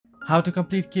How to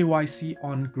complete KYC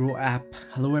on Groww App.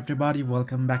 Hello everybody,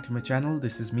 welcome back to my channel.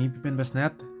 This is me, Bipin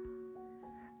Basnet,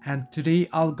 and today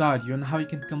I'll guide you on how you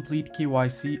can complete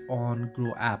KYC on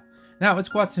Groww App. Now it's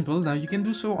quite simple. Now you can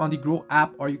do so on the Groww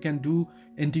App, or you can do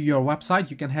into your website.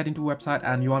 You can head into website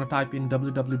and you want to type in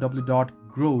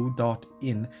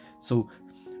www.groww.in. So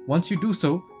once you do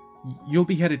so, you'll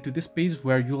be headed to this page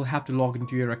where you'll have to log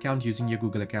into your account using your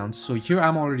Google account. So here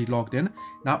I'm already logged in.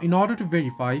 Now in order to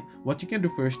verify, what you can do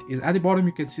first is at the bottom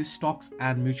you can see stocks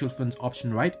and mutual funds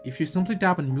option, right? If you simply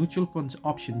tap on mutual funds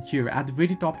option here at the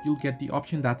very top, you'll get the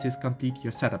option that says complete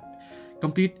your setup.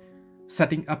 Complete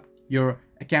setting up your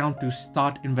account to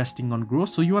start investing on Groww.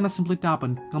 So you want to simply tap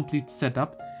on complete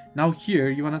setup. Now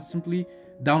here you want to simply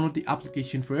download the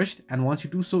application first, and once you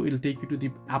do so, it'll take you to the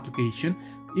application.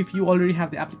 If you already have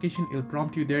the application, it'll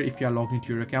prompt you there if you are logged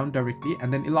into your account directly,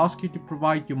 and then it'll ask you to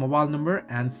provide your mobile number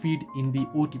and feed in the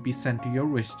OTP sent to your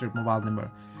registered mobile number.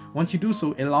 Once you do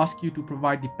so, it'll ask you to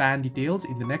provide the PAN details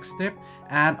in the next step,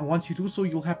 and once you do so,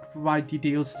 you'll have to provide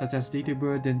details such as date of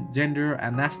birth and gender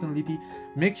and nationality.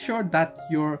 Make sure that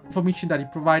your information that you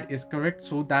provide is correct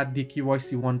so that the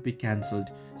KYC won't be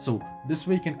cancelled. So this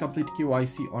way you can complete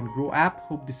KYC on Groww App.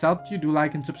 Hope this helped you. Do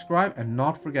like and subscribe, and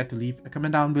not forget to leave a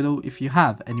comment down below if you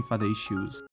have any further issues.